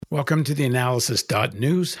Welcome to the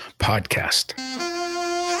theAnalysis.news podcast.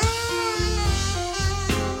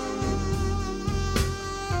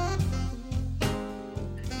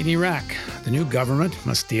 In Iraq, the new government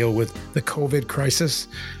must deal with the COVID crisis,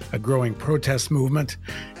 a growing protest movement,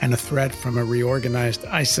 and a threat from a reorganized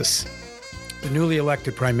ISIS. The newly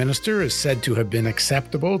elected prime minister is said to have been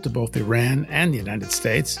acceptable to both Iran and the United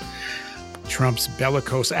States. Trump's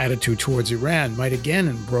bellicose attitude towards Iran might again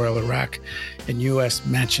embroil Iraq in U.S.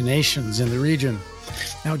 machinations in the region.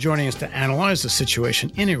 Now joining us to analyze the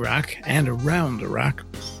situation in Iraq and around Iraq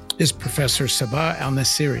is Professor Sabah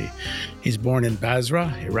Alnasseri. He's born in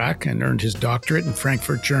Basra, Iraq, and earned his doctorate in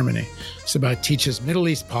Frankfurt, Germany. Sabah teaches Middle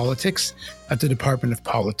East politics at the Department of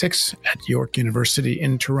Politics at York University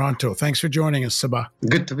in Toronto. Thanks for joining us, Sabah.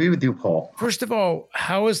 Good to be with you, Paul. First of all,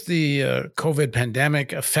 how is the COVID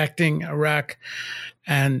pandemic affecting Iraq?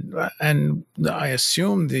 And I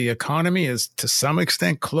assume the economy is to some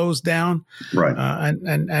extent closed down. Right.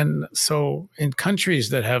 And so in countries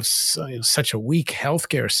that have such a weak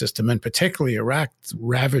healthcare system, and particularly Iraq,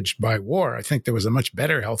 ravaged by war, I think there was a much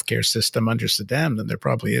better healthcare system under Saddam than there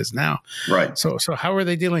probably is now. Right. So how are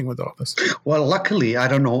they dealing with all this? Well, luckily, I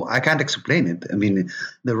don't know. I can't explain it. I mean,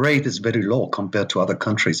 the rate is very low compared to other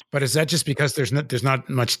countries. But is that just because there's not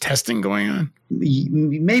much testing going on?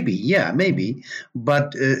 Maybe, yeah, maybe.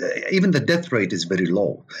 But even the death rate is very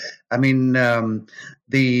low. I mean,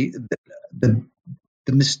 the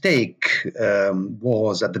mistake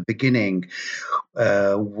was at the beginning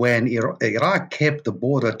when Iraq kept the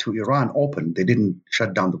border to Iran open. They didn't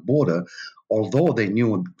shut down the border, although they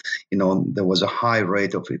knew, there was a high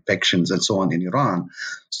rate of infections and so on in Iran.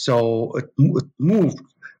 So it moved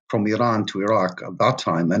from Iran to Iraq at that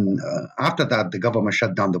time. And after that, the government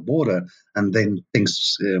shut down the border, and then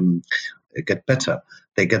things get better.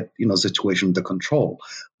 They get, situation under control.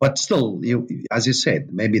 But still, as you said,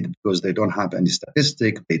 maybe because they don't have any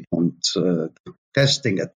statistic, they don't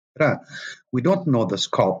testing, etc. We don't know the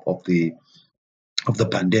scope of the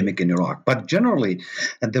pandemic in Iraq. But generally,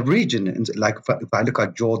 in the region, like if I look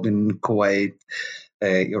at Jordan, Kuwait,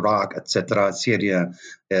 Iraq, etc., Syria,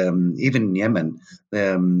 even Yemen,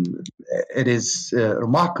 it is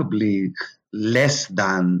remarkably less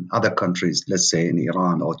than other countries, let's say in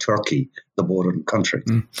Iran or Turkey, the bordering countries.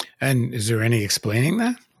 And is there any explaining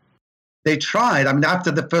that? They tried. I mean,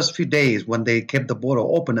 after the first few days when they kept the border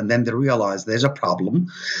open and then they realized there's a problem,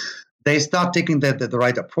 they start taking the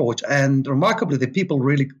right approach. And remarkably, the people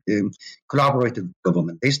really collaborated with the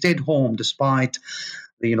government. They stayed home despite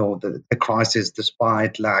the crisis,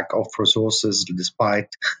 despite lack of resources,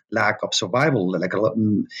 despite lack of survival. Like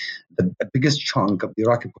the biggest chunk of the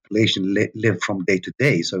Iraqi population live from day to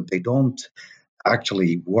day. So if they don't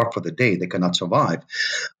actually work for the day, they cannot survive.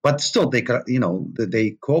 But still, they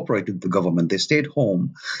cooperated with the government. They stayed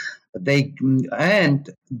home. And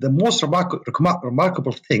the most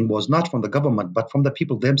remarkable thing was not from the government, but from the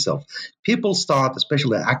people themselves. People start,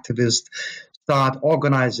 especially activists, start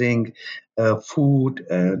organizing food,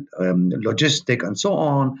 logistic, and so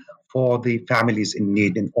on for the families in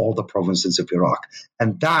need in all the provinces of Iraq.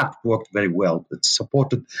 And that worked very well. It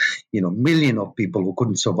supported, millions of people who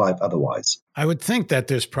couldn't survive otherwise. I would think that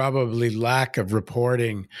there's probably lack of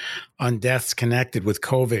reporting on deaths connected with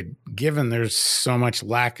COVID, given there's so much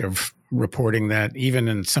lack of reporting that even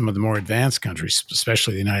in some of the more advanced countries,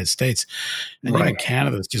 especially the United States, and even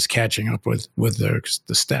Canada is just catching up with the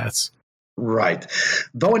stats. Right.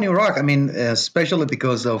 Though in Iraq, I mean, especially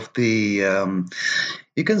because of the,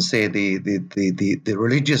 you can say the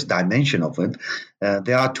religious dimension of it,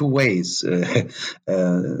 there are two ways,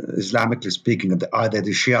 Islamically speaking, either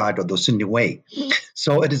the Shiite or the Sunni way.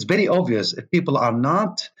 So it is very obvious if people are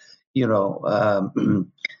not,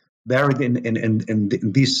 buried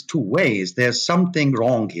in these two ways, there's something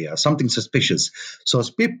wrong here, something suspicious. So as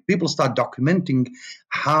people start documenting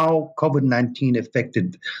how COVID-19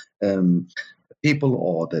 affected people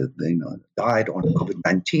or died on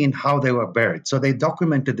COVID-19, how they were buried. So they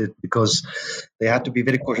documented it because they had to be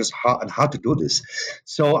very cautious on how to do this.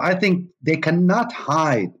 So I think they cannot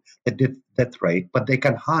hide the death rate, but they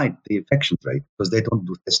can hide the infection rate because they don't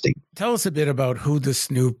do testing. Tell us a bit about who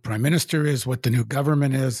this new prime minister is, what the new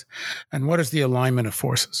government is, and what is the alignment of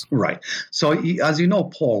forces. Right. So as you know,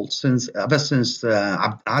 Paul, ever since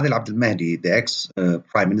Adel Abdel Mahdi, the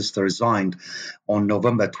ex-prime minister, resigned on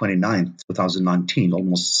November 29th, 2019,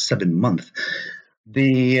 almost 7 months,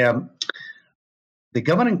 the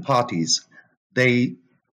governing parties, they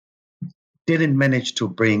didn't manage to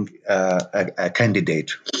bring a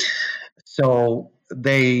candidate. So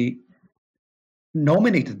they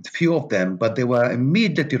nominated few of them, but they were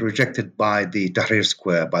immediately rejected by the Tahrir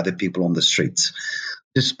Square, by the people on the streets.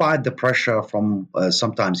 Despite the pressure from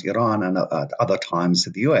sometimes Iran and at other times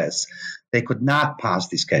the US, they could not pass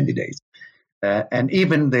these candidates. And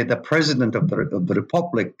even the president of the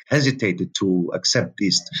republic hesitated to accept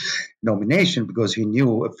this nomination because he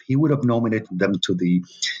knew if he would have nominated them to the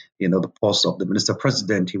post of the minister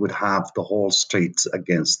president, he would have the whole streets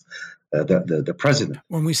against the president.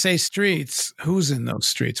 When we say streets, who's in those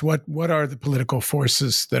streets? What are the political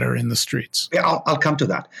forces that are in the streets? Yeah, I'll come to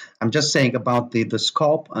that. I'm just saying about the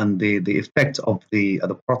scope and the effect of the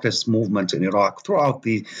protest movement in Iraq throughout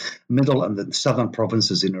the middle and the southern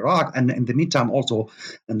provinces in Iraq, and in the meantime also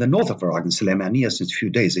in the north of Iraq, in Sulaymaniyah, since a few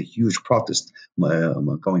days, a huge protest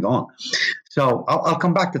going on. So I'll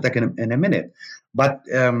come back to that in a minute. But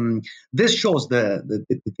this shows the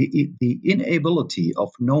inability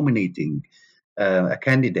of nominating a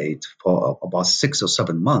candidate for about 6 or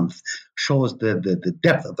 7 months, shows the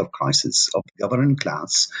depth of the crisis of the governing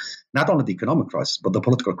class, not only the economic crisis, but the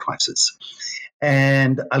political crisis.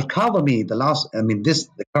 And Al-Kadhimi,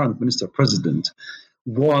 the current minister president,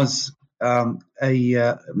 was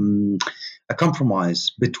a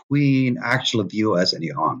compromise between actually the US and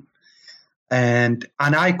Iran. And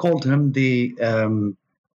I called him the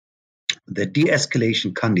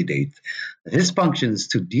de-escalation candidate. His function is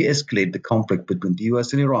to de-escalate the conflict between the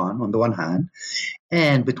US and Iran on the one hand,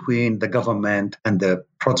 and between the government and the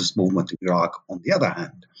protest movement in Iraq on the other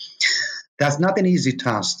hand. That's not an easy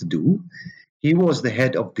task to do. He was the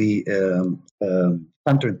head of the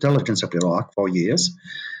counterintelligence of Iraq for years.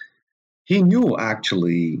 He knew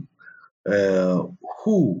actually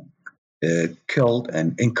who killed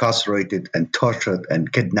and incarcerated and tortured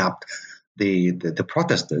and kidnapped the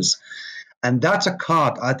protesters. And that's a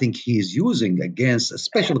card I think he's using against,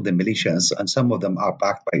 especially the militias, and some of them are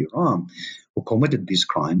backed by Iran, who committed these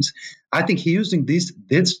crimes. I think he's using this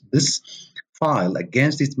file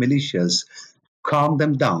against these militias, calm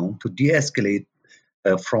them down, to de-escalate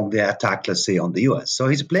from the attack, let's say, on the US. So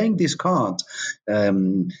he's playing these cards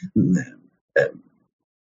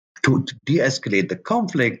to de-escalate the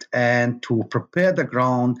conflict and to prepare the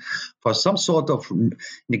ground for some sort of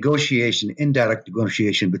negotiation, indirect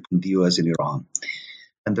negotiation between the US and Iran.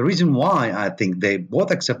 And the reason why I think they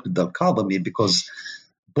both accepted Al-Kadhimi, because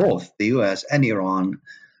both the US and Iran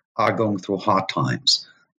are going through hard times.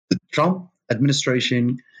 The Trump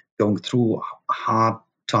administration going through hard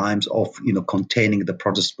times of containing the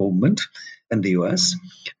protest movement in the US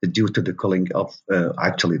due to the killing of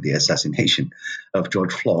actually the assassination of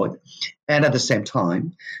George Floyd, and at the same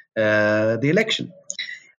time the election.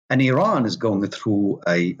 And Iran is going through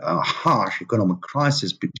a harsh economic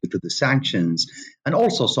crisis due to the sanctions and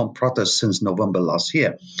also some protests since November last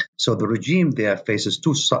year. So the regime there faces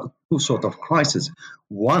two sort of crises.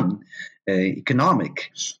 One,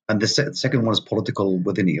 economic, and the second one is political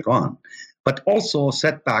within Iran. But also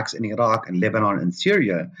setbacks in Iraq and Lebanon and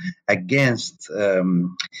Syria against,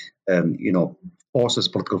 forces,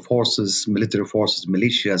 political forces, military forces,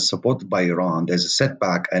 militias supported by Iran. There's a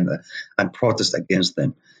setback and protest against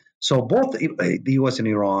them. So both the US and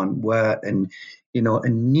Iran were in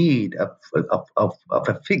need of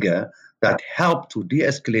a figure that helped to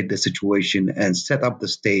de-escalate the situation and set up the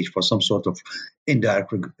stage for some sort of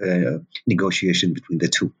indirect negotiation between the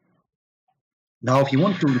two. Now, if you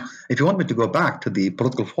want me to go back to the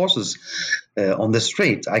political forces on the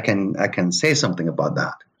street, I can say something about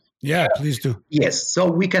that. Yeah, please do. Yes,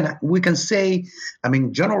 so we can say,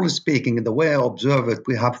 generally speaking, in the way I observe it,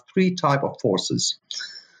 we have three types of forces.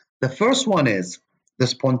 The first one is the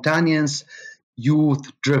spontaneous,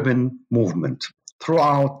 youth-driven movement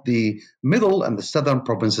throughout the middle and the southern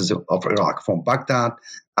provinces of Iraq, from Baghdad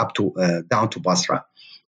up to down to Basra.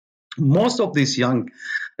 Most of these young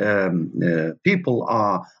people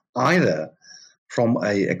are either from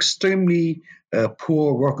a extremely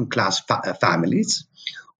poor working class families,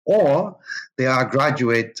 or they are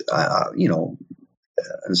graduate,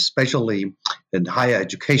 especially in higher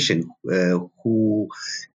education, who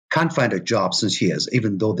can't find a job since years,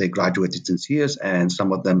 even though they graduated since years, and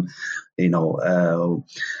some of them,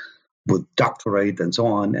 with doctorate and so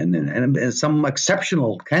on, and some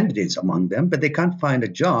exceptional candidates among them, but they can't find a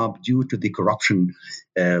job due to the corruption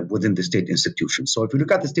within the state institution. So if you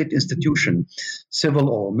look at the state institution, civil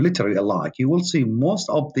or military alike, you will see most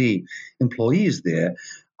of the employees there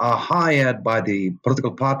are hired by the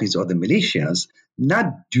political parties or the militias,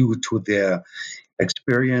 not due to their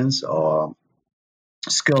experience or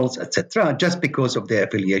skills, etc., just because of their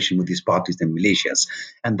affiliation with these parties and militias.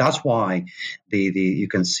 And that's why you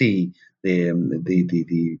can see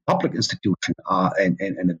the public institution are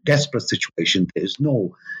in a desperate situation. There is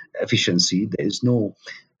no efficiency. There is no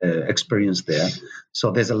experience there.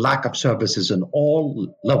 So there's a lack of services on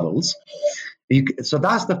all levels. So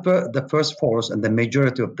that's the first force, and the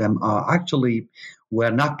majority of them are actually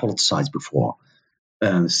were not politicized before.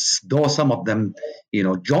 Though some of them,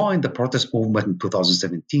 joined the protest movement in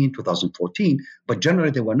 2017, 2014, but generally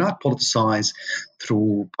they were not politicized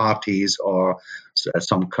through parties or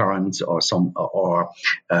some currents or some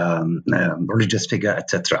religious figure,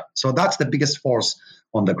 etc. So that's the biggest force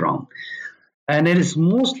on the ground, and it is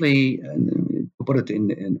mostly, to put it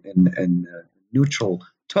in neutral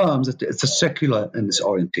terms, it's a secular in its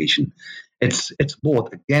orientation. It's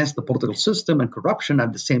both against the political system and corruption,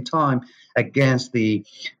 at the same time against the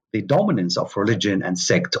dominance of religion and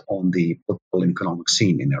sect on the political and economic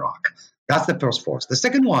scene in Iraq. That's the first force. The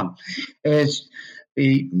second one is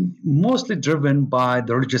mostly driven by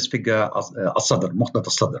the religious figure al-Sadr, Muqtada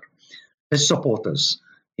al-Sadr, his supporters.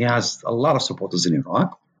 He has a lot of supporters in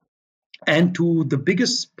Iraq. And to the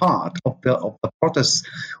biggest part of the protests,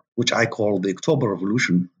 which I call the October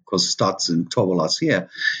Revolution, because it starts in October last year,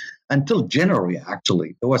 until January,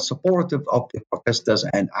 actually, they were supportive of the protesters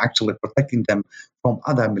and actually protecting them from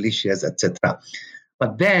other militias, etc.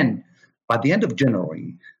 But then, by the end of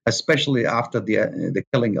January, especially after the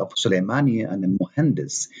killing of Soleimani and the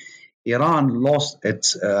Mohandes, Iran lost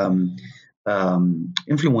its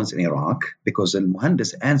influence in Iraq, because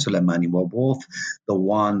al-Mohandes and Soleimani were both the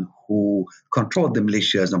one who controlled the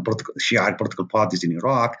militias and Shiite political parties in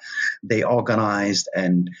Iraq. They organized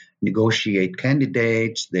and negotiate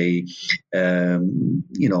candidates. They,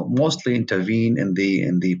 mostly intervene in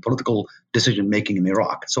the political decision making in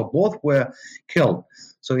Iraq. So both were killed.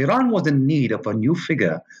 So Iran was in need of a new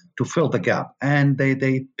figure to fill the gap, and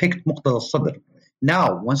they picked Muqtada al-Sadr.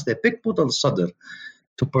 Now, once they picked Muqtada al-Sadr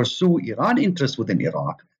to pursue Iran interests within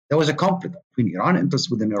Iraq, there was a conflict between Iran interests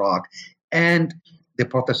within Iraq and the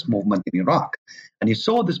protest movement in Iraq. And you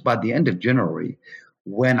saw this by the end of January,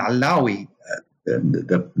 when Alawi,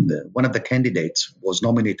 one of the candidates, was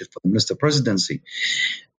nominated for the minister presidency,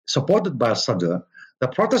 supported by Sadr. The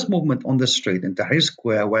protest movement on the street in Tahrir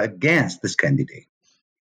Square were against this candidate.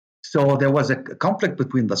 So there was a conflict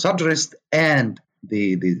between the Sadrists and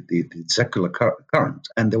the secular current,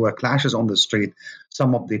 and there were clashes on the street.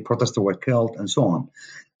 Some of the protesters were killed, and so on.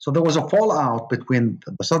 So there was a fallout between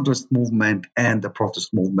the Sadrist movement and the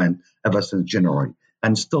protest movement ever since January.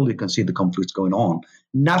 And still you can see the conflicts going on.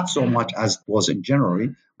 Not so much as it was in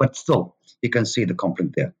January, but still you can see the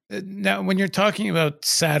conflict there. Now, when you're talking about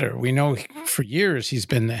Sadr, we know for years he's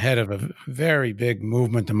been the head of a very big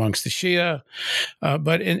movement amongst the Shia.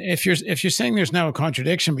 But if you're saying there's now a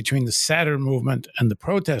contradiction between the Sadr movement and the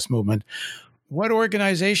protest movement, what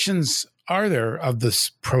organizations are there of this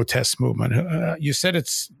protest movement? You said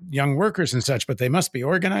it's young workers and such, but they must be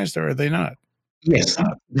organized, or are they not? Yes,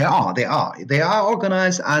 they are. They are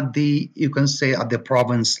organized at the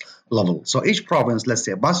province level. So each province, let's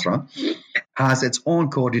say Basra, has its own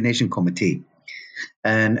coordination committee.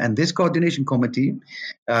 And this coordination committee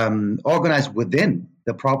organized within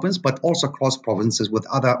the province, but also cross provinces with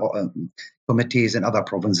other committees in other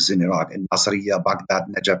provinces in Iraq, in Nasiriyah, Baghdad,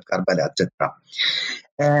 Najaf, Karbala, etc.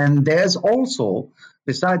 And there's also,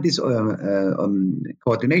 beside these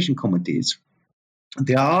coordination committees,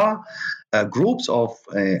 there are groups of,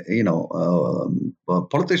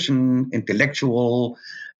 politician, intellectual,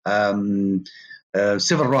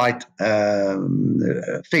 civil rights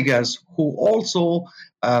figures who also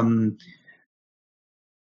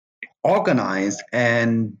organize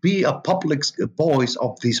and be a public voice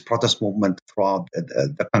of this protest movement throughout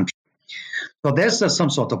the country. So there's some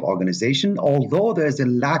sort of organization, although there's a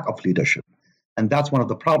lack of leadership. And that's one of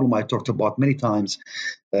the problems I talked about many times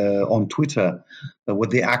on Twitter with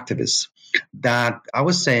the activists, that I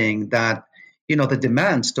was saying that, the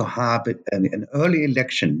demands to have an early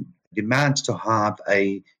election, demands to have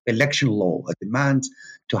a election law, a demand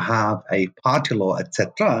to have a party law,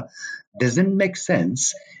 etc., doesn't make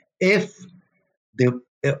sense if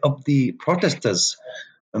the protesters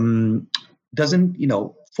doesn't,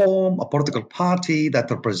 form a political party that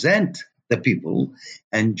represent the people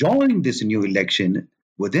and join this new election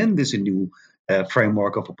within this new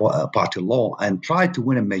framework of a party law and try to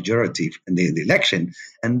win a majority in the election,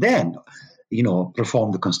 and then,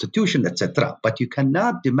 reform the constitution, etc. But you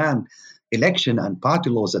cannot demand election and party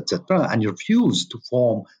laws, etc., and you refuse to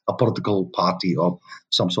form a political party or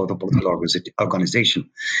some sort of political organization.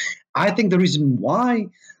 I think the reason why,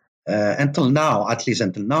 until now,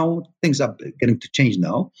 things are getting to change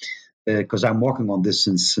now, because I'm working on this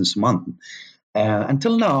since month.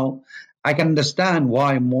 Until now, I can understand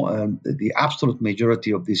why the absolute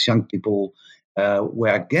majority of these young people were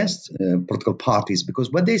against political parties, because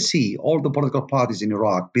when they see all the political parties in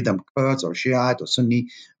Iraq, be them Kurds or Shiite or Sunni,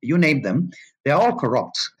 you name them, they are all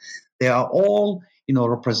corrupt. They are all,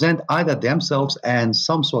 represent either themselves and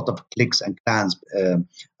some sort of cliques and clans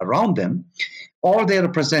around them, or they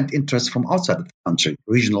represent interests from outside of the country,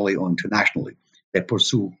 regionally or internationally. They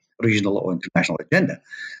pursue regional or international agenda.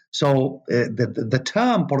 So the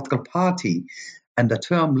term political party and the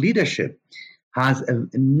term leadership has a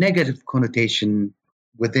negative connotation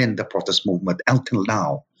within the protest movement until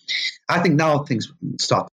now. I think now things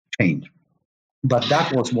start to change. But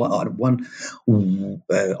that was one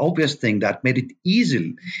obvious thing that made it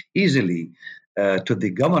easily to the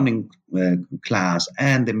governing class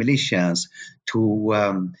and the militias to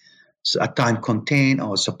at time contain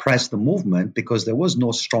or suppress the movement, because there was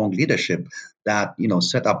no strong leadership that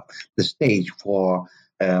set up the stage for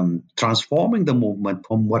transforming the movement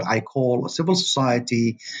from what I call a civil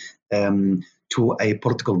society to a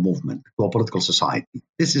political movement, to a political society.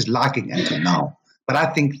 This is lacking until now. But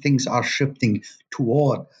I think things are shifting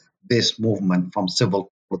toward this movement from civil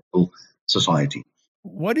to political society.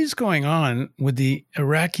 What is going on with the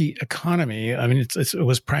Iraqi economy? I mean, it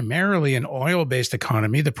was primarily an oil-based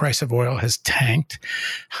economy. The price of oil has tanked.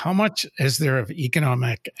 How much is there of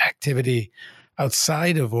economic activity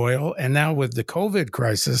outside of oil? And now with the COVID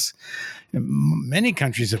crisis, many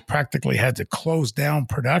countries have practically had to close down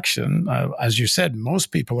production. As you said,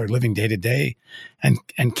 most people are living day to day and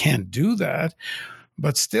can't do that.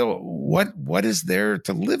 But still, what is there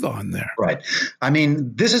to live on there? Right. I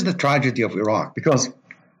mein, this is the tragedy of Iraq, because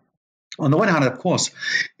on the one hand, of course,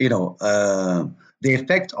 the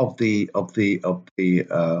effect of the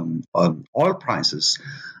oil prices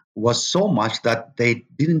was so much that they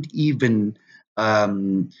didn't even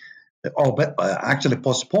actually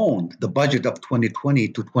postponed the budget of 2020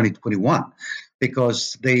 to 2021,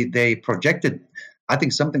 because they projected, I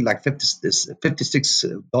think, something like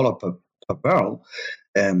 $56 per barrel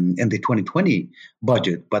in the 2020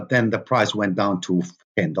 budget, but then the price went down to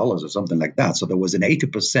 $10 or something like that. So there was an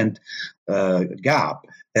 80% gap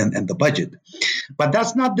in the budget. But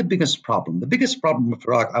that's not the biggest problem. The biggest problem with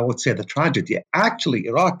Iraq, I would say, the tragedy. Actually,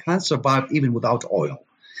 Iraq can't survive even without oil.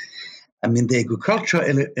 I mean, the agriculture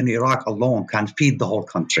in Iraq alone can feed the whole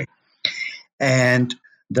country. And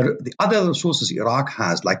the other resources Iraq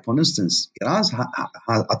has, like, for instance, Iran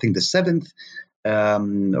has, I think, the seventh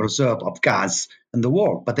reserve of gas in the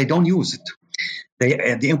world, but they don't use it.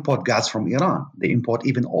 They import gas from Iran. They import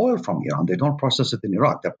even oil from Iran. They don't process it in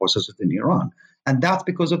Iraq. They process it in Iran. And that's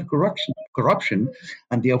because of the corruption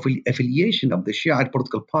and the affiliation of the Shiite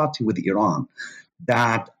political party with Iran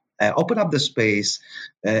that open up the space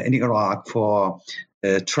in Iraq for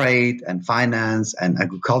trade and finance and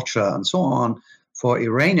agriculture and so on for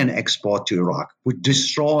Iranian export to Iraq, would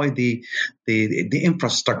destroy the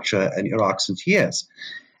infrastructure in Iraq since years.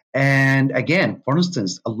 And again, for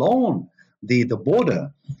instance, alone the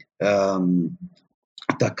border, the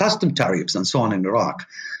custom tariffs and so on in Iraq,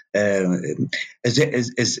 it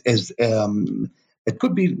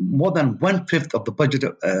could be more than 1/5 of the budget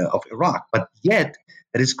of Iraq, but yet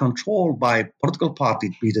it is controlled by political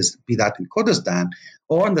parties, be that in Kurdistan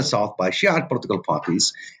or in the south by Shiite political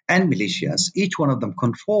parties and militias. Each one of them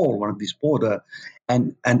control one of these border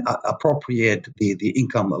and appropriate the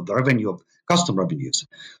income of the revenue of custom revenues.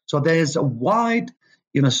 So there is a wide,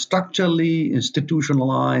 structurally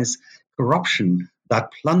institutionalized corruption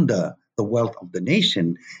that plunder the wealth of the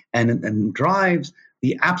nation and drives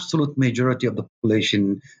the absolute majority of the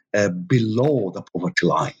population below the poverty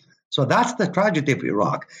line. So that's the tragedy of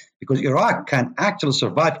Iraq, because Iraq can actually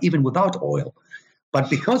survive even without oil. But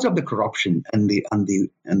because of the corruption and the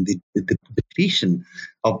depletion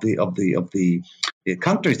of the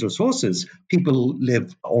country's resources, people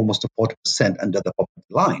live almost 40% under the poverty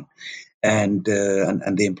line, and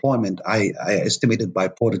the employment I estimated by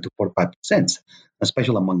 40 to 45%,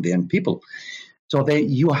 especially among the young people. So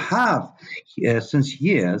you have since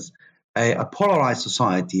years a polarized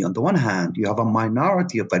society. On the one hand, you have a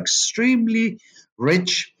minority of extremely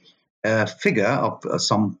rich figure of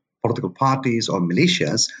some political parties or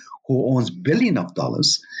militias who owns billions of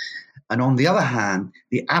dollars. And on the other hand,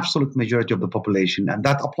 the absolute majority of the population, and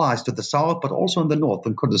that applies to the south, but also in the north,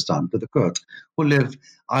 in Kurdistan, to the Kurds, who live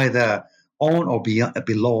either on or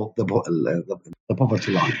below the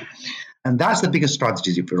poverty line. And that's the biggest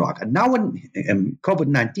strategy of Iraq. And now when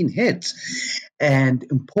COVID-19 hits and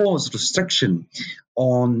imposed restriction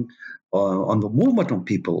on the movement of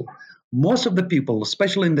people, most of the people,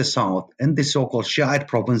 especially in the south, in the so-called Shiite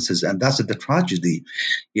provinces, and that's the tragedy.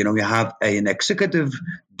 You have an executive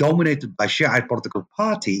dominated by Shiite political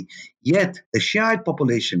party, yet the Shiite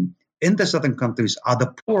population in the southern countries are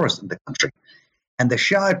the poorest in the country. And the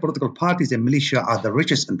Shiite political parties and militia are the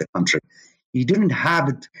richest in the country. You didn't have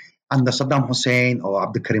it under Saddam Hussein or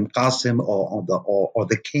Abdul Karim Qasim or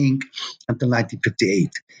the king until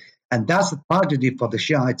 1958. And that's the tragedy for the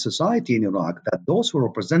Shiite society in Iraq, that those who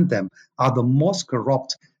represent them are the most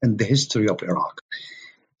corrupt in the history of Iraq.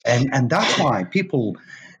 And that's why people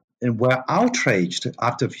were outraged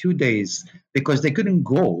after a few days because they couldn't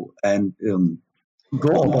go and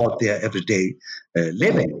go about their everyday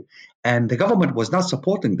living. And the government was not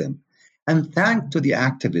supporting them. And thanks to the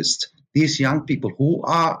activists, these young people who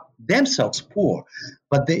are themselves poor,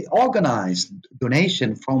 but they organized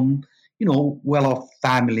donation from well-off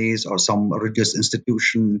families or some religious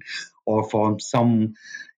institution or from some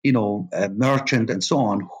merchant and so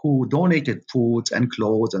on, who donated foods and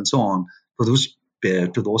clothes and so on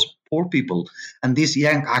to those poor people. And these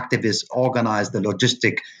young activists organized the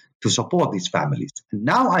logistic to support these families. And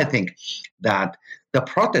now I think that the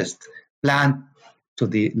protest planned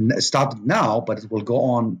started now, but it will go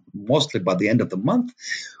on mostly by the end of the month,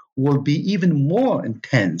 will be even more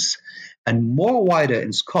intense and more wider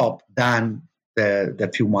in scope than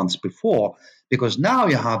the few months before, because now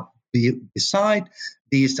you have, beside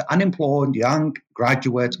these unemployed young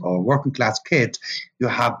graduates or working class kids, you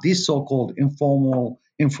have these so-called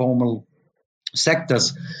informal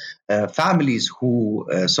sectors, families who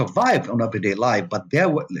survive on everyday life, but their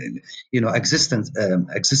existence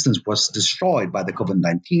was destroyed by the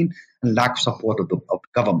COVID-19 and lack of support of the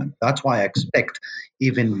government. That's why I expect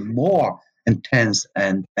even more intense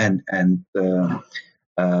and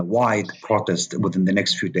wide protest within the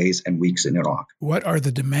next few days and weeks in Iraq. What are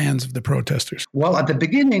the demands of the protesters? Well, at the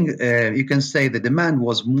beginning, you can say the demand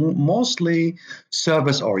was mostly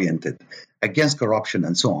service-oriented, against corruption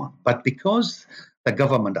and so on. But because the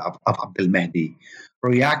government of Abdel Mahdi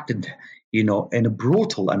reacted, in a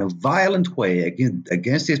brutal and a violent way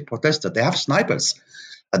against these protesters, they have snipers.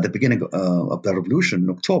 At the beginning of the revolution in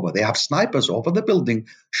October, they have snipers over the building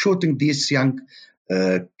shooting these young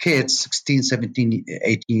kids, 16, 17,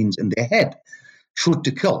 18s in their head, shoot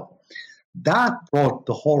to kill. That brought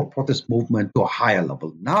the whole protest movement to a higher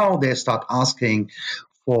level. Now they start asking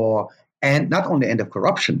for not only end of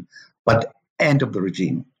corruption, but end of the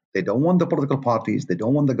regime. They don't want the political parties. They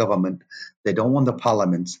don't want the government. They don't want the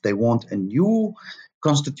parliaments. They want a new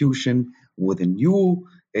constitution with a new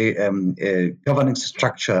governing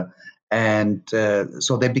structure. And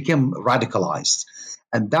so they became radicalized.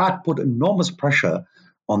 And that put enormous pressure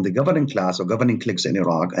on the governing class or governing cliques in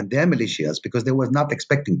Iraq and their militias, because they were not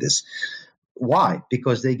expecting this. Why?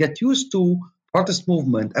 Because they get used to protest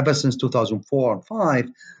movement ever since 2004 and 5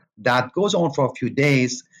 that goes on for a few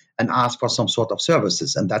days and asks for some sort of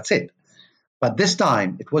services, and that's it. But this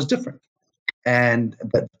time it was different. And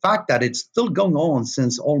the fact that it's still going on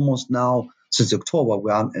since October,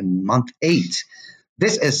 we are in month 8.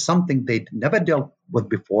 This is something they never dealt with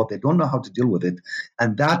before. They don't know how to deal with it.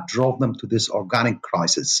 And that drove them to this organic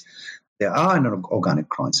crisis. They are in an organic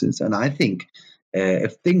crisis. And I think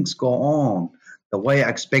if things go on the way I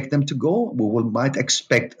expect them to go, might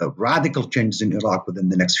expect a radical changes in Iraq within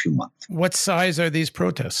the next few months. What size are these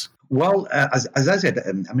protests? Well, as I said,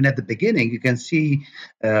 at the beginning, you can see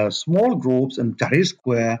small groups in Tahrir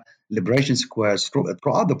Square, Liberation Squares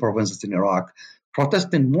throughout the provinces in Iraq,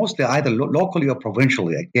 protesting mostly either locally or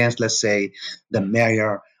provincially against, let's say, the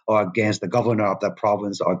mayor or against the governor of that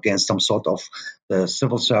province or against some sort of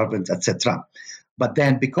civil servant, etc. But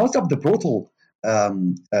then because of the brutal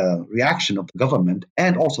reaction of the government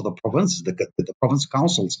and also the provinces, the province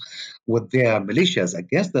councils with their militias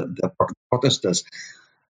against the protesters,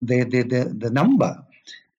 the number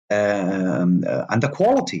and the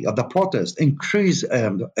quality of the protest increase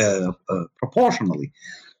proportionally.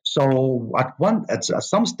 So at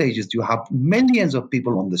some stages you have millions of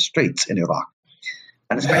people on the streets in Iraq,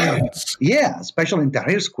 and especially in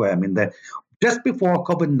Tahrir Square. Just before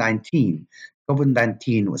COVID-19,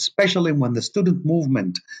 especially when the student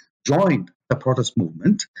movement joined the protest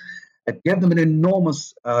movement, it gave them an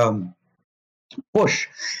enormous push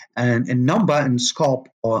and in number and scope,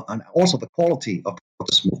 and also the quality of the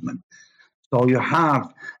protest movement. So you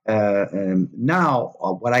have now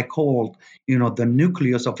what I call, the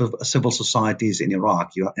nucleus of civil societies in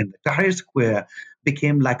Iraq. And Tahrir Square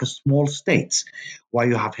became like a small state where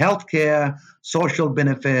you have healthcare, social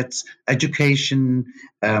benefits, education,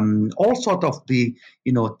 all sort of the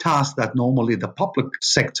tasks that normally the public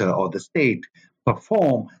sector or the state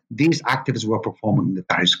perform, these activists were performing in the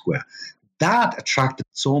Tahrir Square. That attracted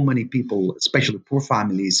so many people, especially poor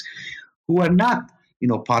families, who are not,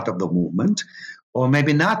 part of the movement, or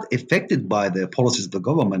maybe not affected by the policies of the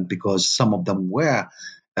government because some of them were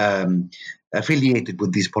um, affiliated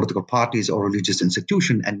with these political parties or religious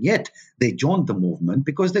institutions, and yet they joined the movement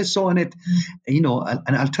because they saw in it,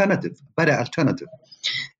 an alternative, better alternative.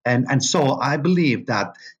 And so I believe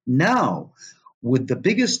that now, with the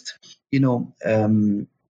biggest,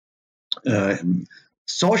 uh,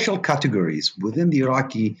 social categories within the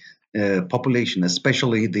Iraqi population,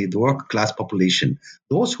 especially the working class population,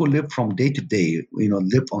 those who live from day to day,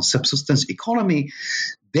 live on subsistence economy,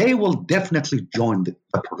 they will definitely join the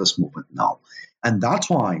protest movement now. And that's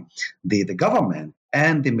why the government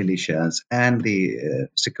and the militias and the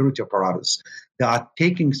security apparatus, they are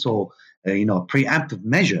taking preemptive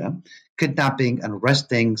measure, kidnapping and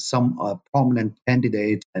arresting some prominent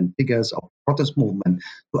candidates and figures of protest movement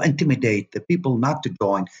to intimidate the people not to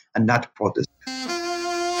join and not to protest.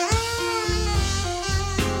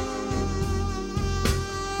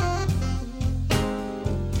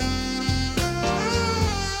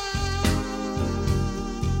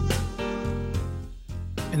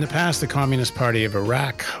 In the past, the Communist Party of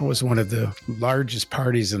Iraq was one of the largest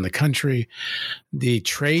parties in the country. The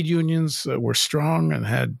trade unions were strong and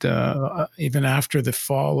had, even after the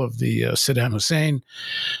fall of the Saddam Hussein,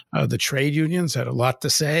 the trade unions had a lot to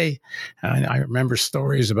say. And I remember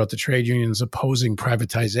stories about the trade unions opposing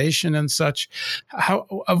privatization and such.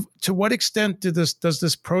 To what extent does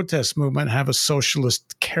this protest movement have a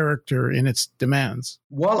socialist character in its demands?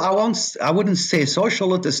 Well, I wouldn't say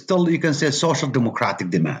socialist. Still, you can say social democratic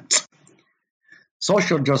demands.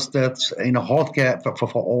 Social justice, healthcare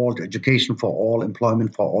for all, education for all,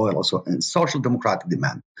 employment for all, also, and social democratic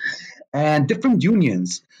demand. And different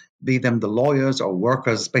unions, be them the lawyers or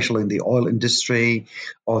workers, especially in the oil industry,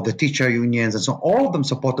 or the teacher unions, and so all of them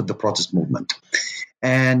supported the protest movement.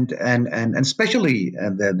 And especially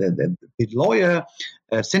the lawyer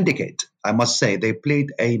syndicate, I must say, they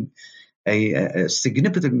played a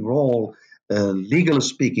significant role, legally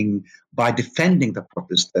speaking, by defending the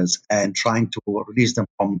protesters and trying to release them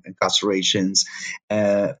from incarcerations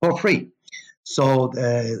for free. So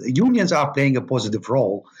unions are playing a positive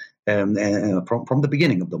role from the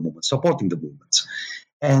beginning of the movement, supporting the movements.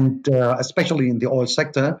 And especially in the oil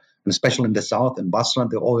sector, and especially in the south, in Basra,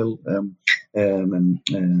 the oil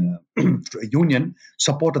union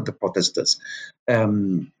supported the protesters.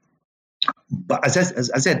 But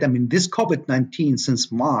as I said, this COVID-19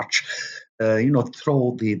 since March,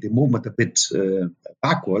 throw the movement a bit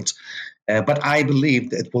backwards. But I believe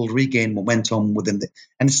that it will regain momentum and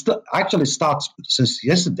it actually starts since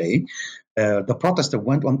yesterday. The protesters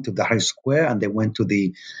went on to the Tahrir Square and they went to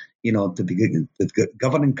the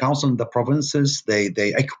governing council in the provinces.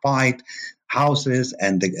 They occupied houses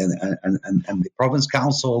and the province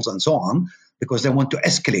councils and so on, because they want to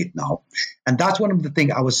escalate now. And that's one of the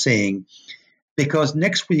things I was saying, because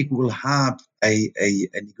next week we'll have a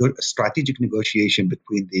strategic negotiation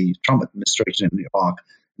between the Trump administration in Iraq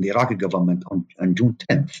and the Iraqi government on June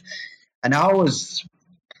 10th. And I was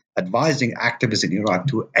advising activists in Iraq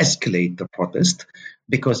to escalate the protest,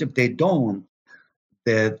 because if they don't,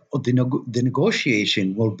 the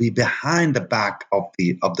negotiation will be behind the back of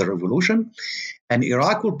the revolution, and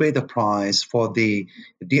Iraq will pay the price for the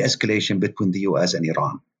de-escalation between the U.S. and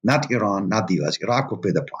Iran, not the U.S. Iraq will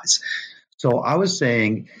pay the price. So I was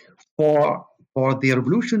saying, for the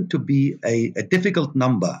revolution to be a difficult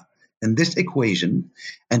number in this equation,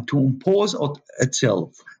 and to impose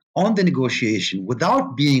itself on the negotiation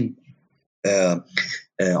without being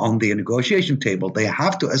on the negotiation table, they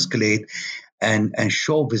have to escalate and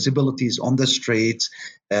show visibilities on the streets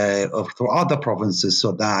throughout the provinces,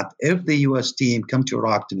 so that if the U.S. team come to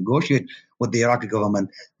Iraq to negotiate with the Iraqi government,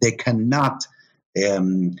 they cannot,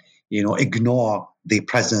 ignore the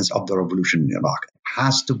presence of the revolution in Iraq. It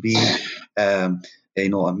has to be, a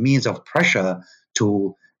means of pressure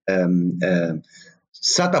to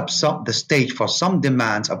set up the stage for some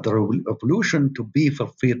demands of the revolution to be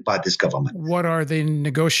fulfilled by this government. What are they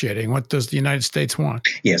negotiating? What does the United States want?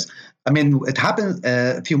 Yes. It happened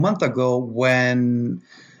a few months ago when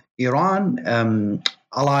Iran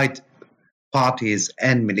allied parties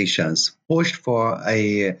and militias pushed for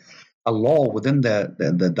a law within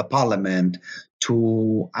the parliament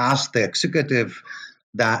to ask the executive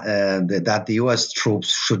that the U.S. troops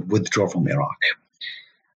should withdraw from Iraq.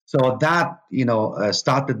 So that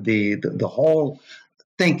started the whole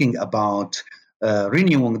thinking about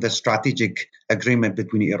renewing the strategic agreement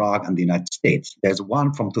between Iraq and the United States. There's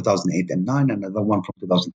one from 2008 and 9, and another one from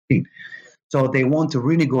 2015. So they want to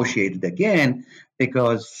renegotiate it again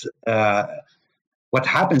because what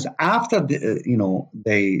happens after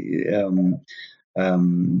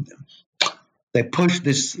um, they pushed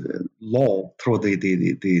this law through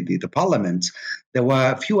the parliament. There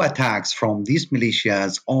were a few attacks from these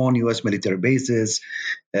militias on U.S. military bases,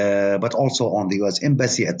 but also on the U.S.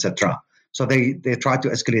 embassy, etc. So they tried to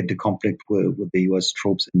escalate the conflict with the U.S.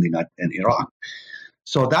 troops in Iraq.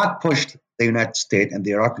 So that pushed the United States and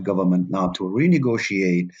the Iraqi government now to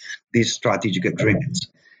renegotiate these strategic agreements.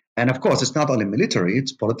 And of course, it's not only military;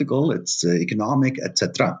 it's political, it's economic,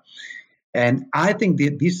 etc. And I think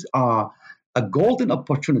that these are a golden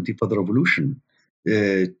opportunity for the revolution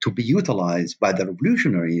to be utilized by the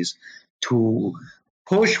revolutionaries to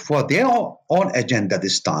push for their own agenda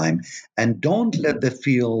this time, and don't let the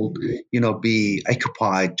field, be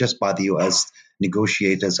occupied just by the U.S.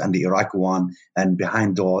 negotiators and the Iraqi one and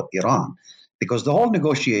behind door Iran, because the whole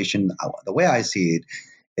negotiation, the way I see it,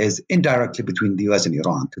 is indirectly between the US and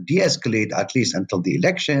Iran to de-escalate at least until the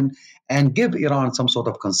election and give Iran some sort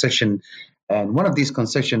of concession. And one of these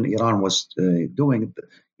concessions Iran was doing,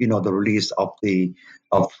 the release of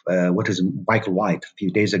what is Michael White a few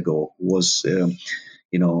days ago, who was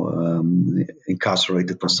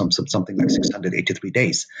incarcerated for something like 683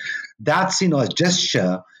 days. That's a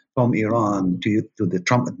gesture from Iran to the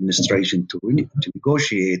Trump administration to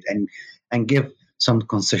negotiate and give some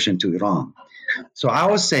concession to Iran. So I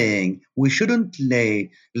was saying we shouldn't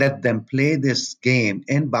let them play this game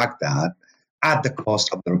in Baghdad at the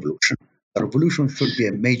cost of the revolution. The revolution should be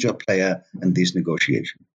a major player in these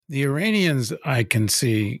negotiations. The Iranians, I can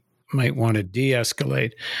see, might want to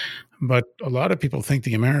de-escalate, but a lot of people think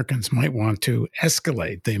the Americans might want to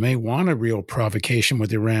escalate. They may want a real provocation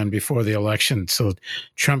with Iran before the election so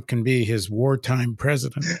Trump can be his wartime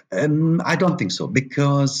president. I don't think so,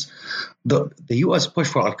 because the U.S.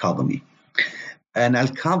 pushed for al-Kadhimi. And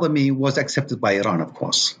al-Kadhimi was accepted by Iran, of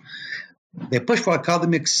course. They pushed for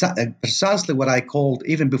al-Kadhimi precisely what I called,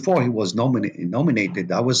 even before he was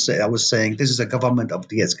nominated, I was saying this is a government of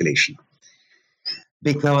de-escalation.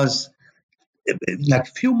 Because like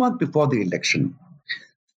a few months before the election,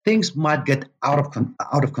 things might get out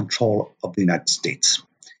of control of the United States.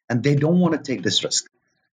 And they don't want to take this risk.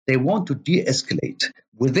 They want to de-escalate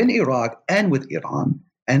within Iraq and with Iran,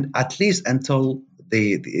 and at least until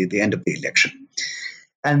the end of the election.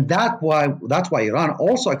 And that's why Iran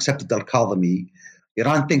also accepted al-Kadhimi.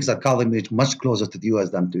 Iran thinks al-Kadhimi is much closer to the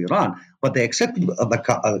U.S. than to Iran, but they accepted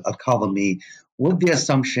al-Kadhimi with the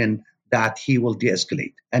assumption that he will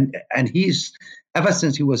de-escalate. And he's, ever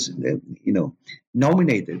since he was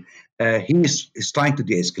nominated, he's trying to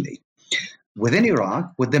de-escalate within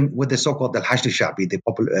Iraq with the so-called al-Hashd al-Sha'bi, the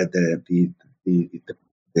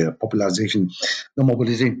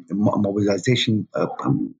mobilization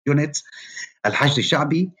units, al-Hashd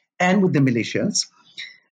al-Sha'bi, and with the militias,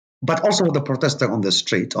 but also with the protester on the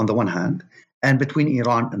street on the one hand, and between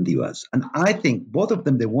Iran and the US. And I think both of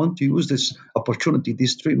them, they want to use this opportunity,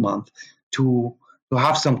 these 3 months, to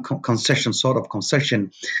have some concession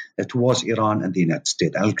towards Iran and the United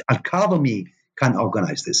States. Al-Kadhimi can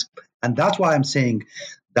organize this. And that's why I'm saying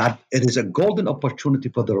that it is a golden opportunity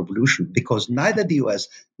for the revolution, because neither the US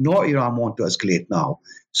nor Iran want to escalate now.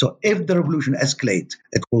 So if the revolution escalates,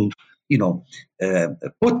 it will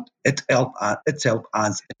put itself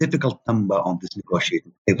as a difficult number on this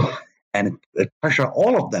negotiating table, and it pressure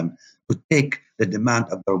all of them to take the demand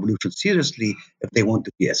of the revolution seriously if they want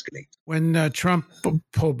to de-escalate. When Trump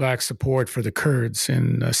pulled back support for the Kurds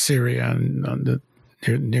in Syria and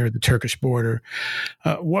near the Turkish border,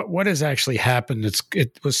 what has actually happened?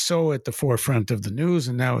 It was so at the forefront of the news,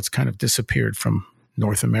 and now it's kind of disappeared from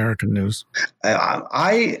North American news.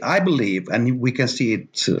 I believe, and we can see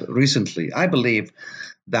it recently, I believe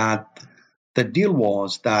that the deal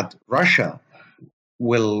was that Russia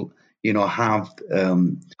will, have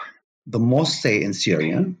the most say in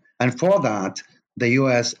Syria, and for that, the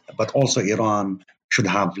U.S. but also Iran should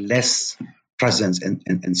have less presence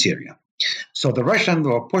in Syria. So the Russians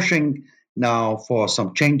were pushing now for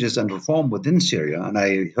some changes and reform within Syria, and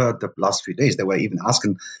I heard the last few days they were even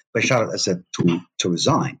asking Bashar al-Assad to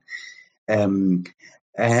resign,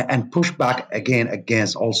 and push back again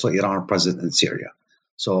against also Iran presence in Syria.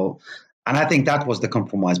 So, and I think that was the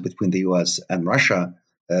compromise between the U.S. and Russia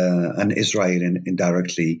and Israel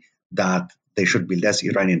indirectly, that there should be less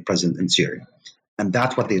Iranian presence in Syria, and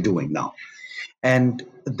that's what they're doing now, and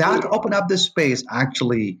that opened up the space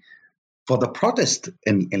actually for the protest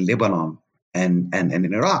in Lebanon and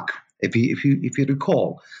in Iraq. If you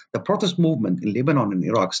recall, the protest movement in Lebanon and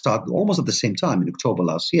Iraq started almost at the same time in October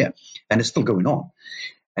last year, and it's still going on.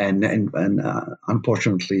 and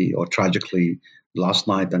unfortunately or tragically, last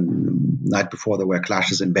night and night before there were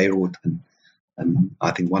clashes in Beirut, and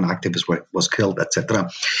I think one activist was killed, etc.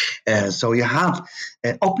 So you have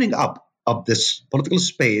opening up of this political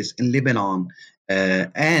space in Lebanon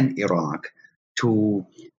and Iraq to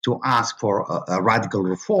ask for a radical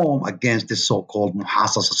reform against this so-called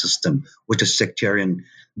muhassasa system, which is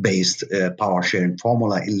sectarian-based power sharing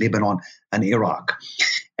formula in Lebanon and Iraq.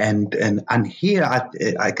 And here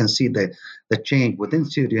I can see the change within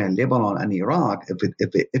Syria and Lebanon and Iraq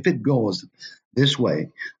if it goes this way,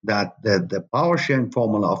 that the power sharing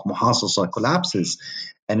formula of muhassasa collapses,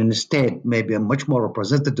 and instead maybe a much more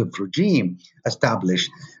representative regime established,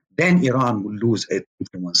 then Iran will lose its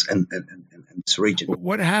influence in this region.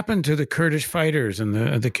 What happened to the Kurdish fighters and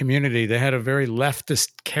the community? They had a very leftist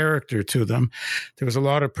character to them. There was a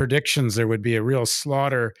lot of predictions there would be a real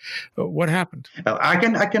slaughter. What happened? I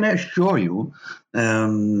can assure you,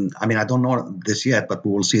 I don't know this yet, but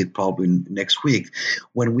we will see it probably next week.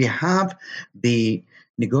 When we have the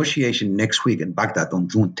negotiation next week in Baghdad on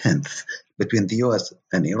June 10th between the US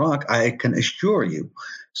and Iraq, I can assure you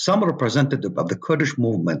some representative of the Kurdish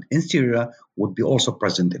movement in Syria would be also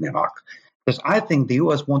present in Iraq. Because I think the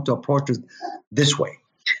US want to approach it this way.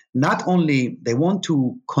 Not only they want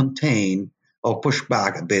to contain or push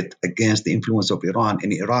back a bit against the influence of Iran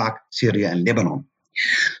in Iraq, Syria, and Lebanon.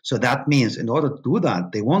 So that means in order to do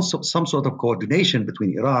that, they want some sort of coordination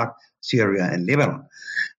between Iraq, Syria, and Lebanon.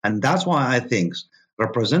 And that's why I think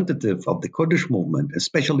representative of the Kurdish movement,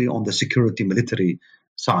 especially on the security military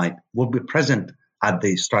side, will be present at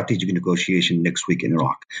the strategic negotiation next week in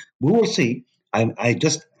Iraq. We will see. I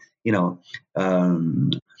just,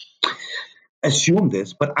 assume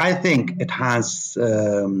this, but I think it has,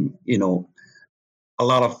 a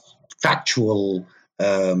lot of factual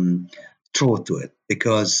truth to it,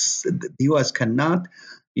 because the U.S. cannot,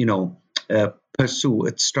 pursue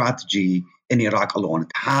its strategy in Iraq alone.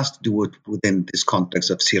 It has to do it within this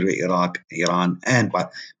context of Syria, Iraq, Iran, and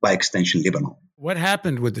by extension, Lebanon. What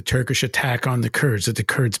happened with the Turkish attack on the Kurds? Did the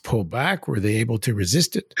Kurds pull back? Were they able to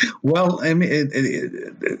resist it? Well,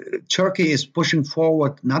 Turkey is pushing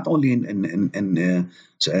forward not only in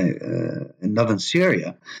northern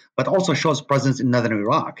Syria, but also shows presence in northern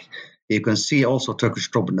Iraq. You can see also Turkish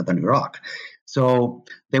troops in northern Iraq. So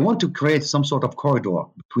they want to create some sort of corridor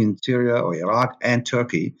between Syria or Iraq and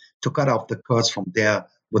Turkey to cut off the Kurds from there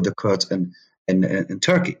with the Kurds in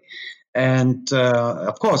Turkey. And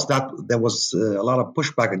of course, that there was a lot of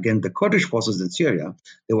pushback against the Kurdish forces in Syria.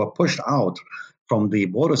 They were pushed out from the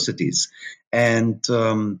border cities, and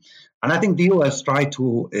I think the U.S. tried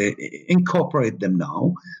to incorporate them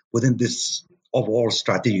now within this overall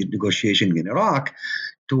strategic negotiation in Iraq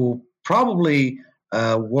to probably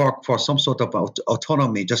work for some sort of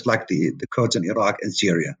autonomy, just like the Kurds in Iraq and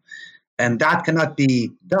Syria. And that cannot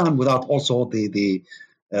be done without also the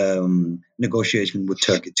negotiation with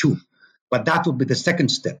Turkey too. But that would be the second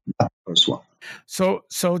step, not the first one. So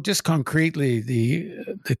just concretely,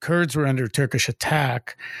 the Kurds were under Turkish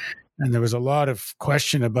attack, and there was a lot of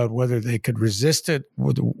question about whether they could resist it.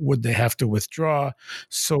 Would they have to withdraw?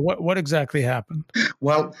 So what exactly happened?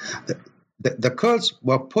 Well, the Kurds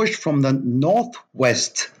were pushed from the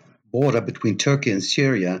northwest border between Turkey and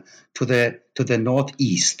Syria to the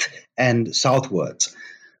northeast and southwards.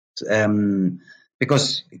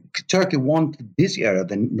 Because Turkey wanted this area,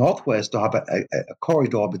 the northwest, to have a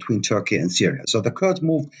corridor between Turkey and Syria. So the Kurds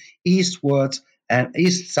moved eastwards and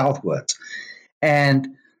east-southwards.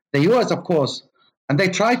 And the U.S., of course, and they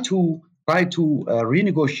tried to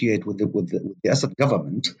renegotiate with the Assad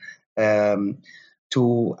government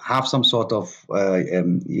to have some sort of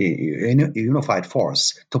unified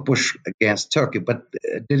force to push against Turkey, but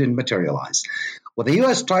it didn't materialize. Well, the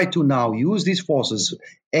U.S. tried to now use these forces,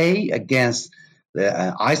 against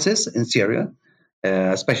ISIS in Syria,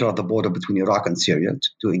 especially at the border between Iraq and Syria,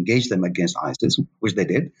 to engage them against ISIS, which they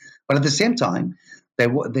did. But at the same time, they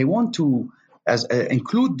want to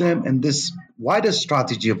include them in this wider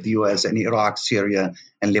strategy of the U.S. in Iraq, Syria,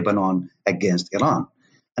 and Lebanon against Iran.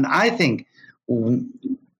 And I think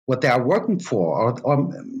what they are working for,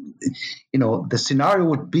 the scenario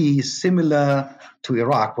would be similar to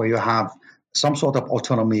Iraq, where you have some sort of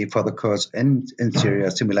autonomy for the Kurds in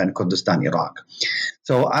Syria, similar in Kurdistan, Iraq.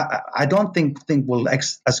 So I don't think will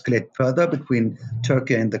escalate further between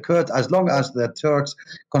Turkey and the Kurds, as long as the Turks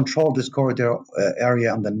control this corridor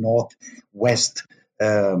area on the northwest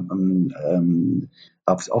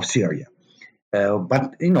of Syria.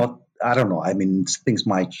 But, I don't know. I mean, things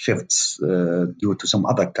might shift due to some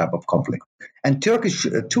other type of conflict. And Turkey,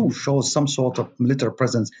 too, shows some sort of military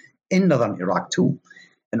presence in northern Iraq, too,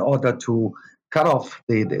 in order to cut off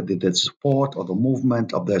the support or the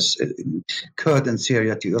movement of the Kurd in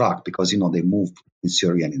Syria to Iraq, because they moved in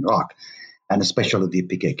Syria and Iraq, and especially the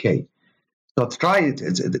PKK. So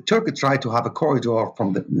the Turkey tried to have a corridor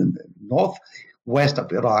from the northwest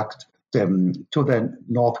of Iraq to the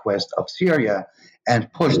northwest of Syria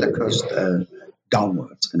and push the Kurds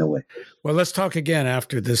downwards in a way. Well, let's talk again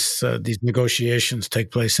after these negotiations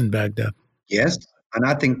take place in Baghdad. Yes, and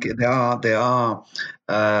I think they are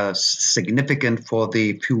significant for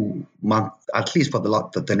the few months, at least for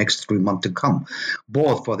the next 3 months to come,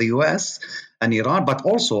 both for the U.S. and Iran, but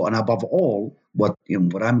also and above all, what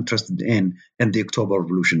I'm interested in the October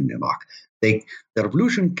Revolution in Iraq. The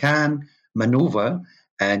revolution can maneuver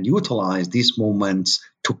and utilize these moments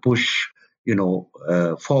to push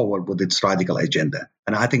forward with its radical agenda.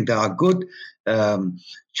 And I think there are good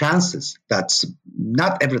chances that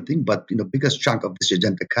not everything, but biggest chunk of this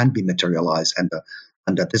agenda can be materialized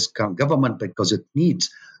under this current government, because it needs,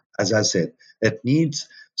 as I said, it needs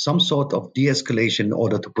some sort of de-escalation in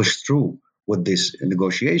order to push through with this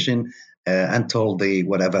negotiation until the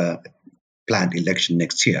whatever planned election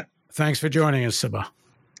next year. Thanks for joining us, Sabah.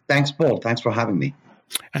 Thanks, Paul. Thanks for having me.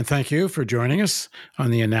 And thank you for joining us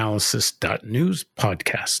on the theAnalysis.news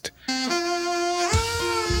podcast.